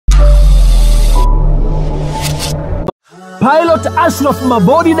Pilot Ashraf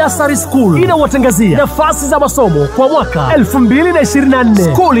Mabodi Nursery School inawatangazia nafasi za masomo kwa mwaka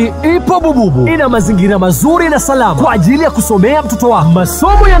 2024. Skuli ipo Bububu, ina mazingira mazuri na salama kwa ajili ya kusomea mtoto wako.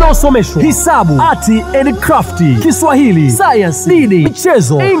 Masomo yanayosomeshwa: hisabu, arti and crafti, Kiswahili, science, dini,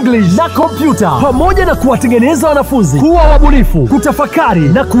 michezo, English na kompyuta, pamoja na kuwatengeneza wanafunzi kuwa wabunifu, kutafakari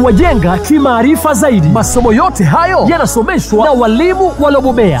na kuwajenga kimaarifa zaidi. Masomo yote hayo yanasomeshwa na walimu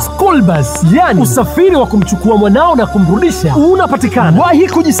waliobobea. School bus, yani usafiri wa kumchukua mwanao na kumrudisha, unapatikana. Wahi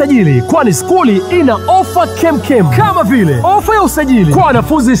kujisajili, kwani skuli ina ofa kemkem, kama vile ofa ya usajili kwa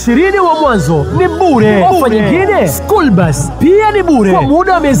wanafunzi 20 wa mwanzo ni bure. Ofa nyingine, school bus pia ni bure kwa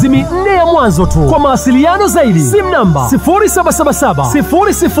muda wa miezi 4 ya mwanzo tu. Kwa mawasiliano zaidi, simu namba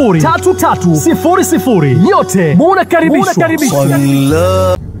 0777003300. Nyote munakaribishwa.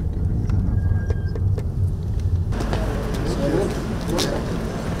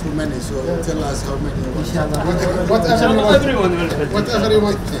 So tell us how many. Whatever you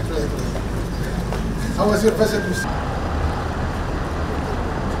want. How was your visit?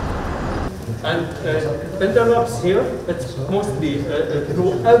 And interrupts here, it's mostly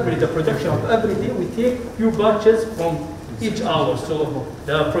through the production of every day, we take few batches from each hour. So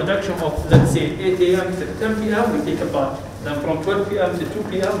the production of, let's say, 8 a.m. to 10 p.m. we take a batch. Then from 12 p.m. to 2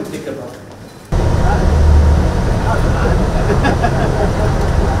 p.m. we take a batch.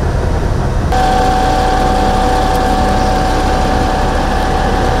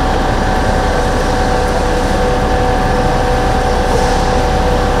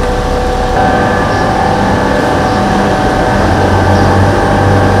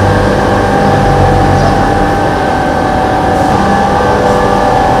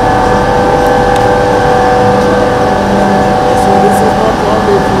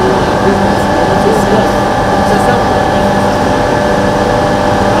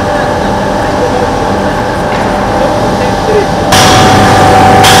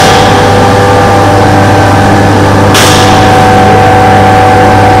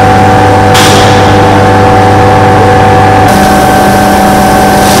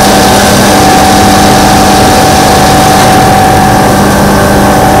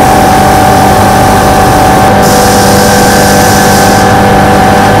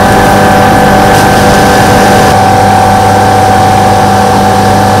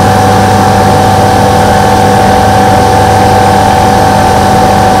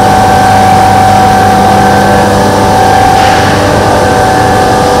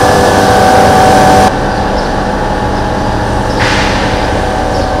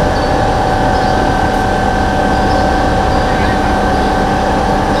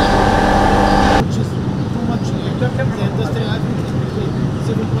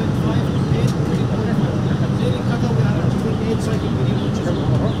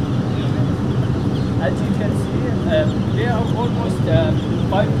 As you can see, they are almost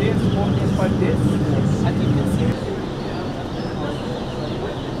 5 days, 4 days, 5 days, and you can see.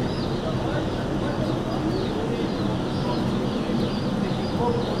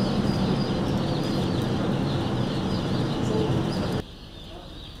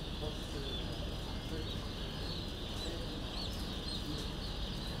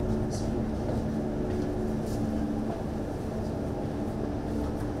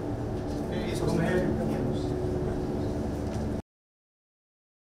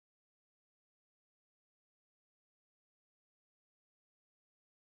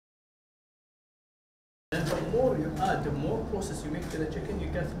 And the more you add, the more process you make to the chicken, you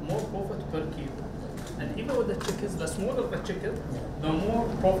get more profit per kilo. And even with the chickens, the smaller the chicken, the more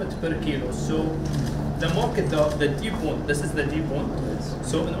profit per kilo. So the market, the deep one, this is the deep one.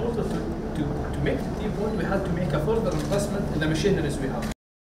 So in order to make the deep one, we had to make a further investment in the machineries we have.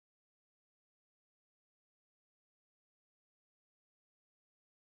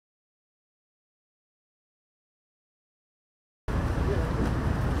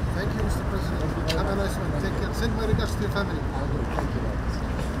 Thank you, Mr. President. Have a nice one. Take care. Send my regards to your family. Thank you.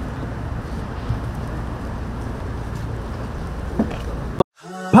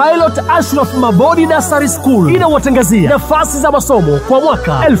 Pilot Ashraf Mabodi Nursery School inawatangazia nafasi za masomo kwa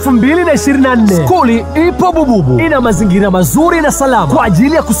mwaka 2024. Skuli ipo Bububu, ina mazingira mazuri na salama kwa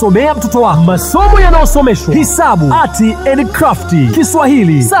ajili ya kusomea mtoto wako. Masomo yanayosomeshwa: hisabu, arti and crafti,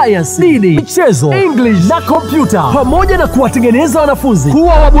 Kiswahili, science, dini, michezo, English na kompyuta, pamoja na kuwatengeneza wanafunzi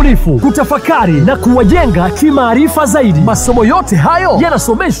kuwa wabunifu, kutafakari na kuwajenga kimaarifa zaidi. Masomo yote hayo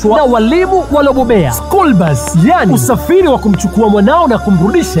yanasomeshwa na walimu waliobobea. School bus, yani usafiri wa kumchukua mwanao na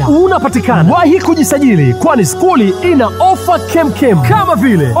kumrudisha, kuhakikisha unapatikana. Wahi kujisajili, kwani skuli ina ofa kemkem, kama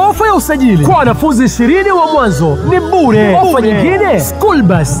vile ofa ya usajili kwa wanafunzi 20 wa mwanzo ni bure. Ofa nyingine, school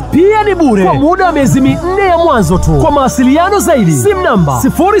bus pia ni bure kwa muda wa miezi 4 ya mwanzo tu. Kwa mawasiliano zaidi, simu namba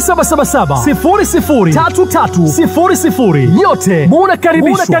 0777003300. Nyote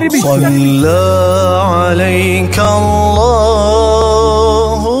munakaribishwa. صلى عليك الله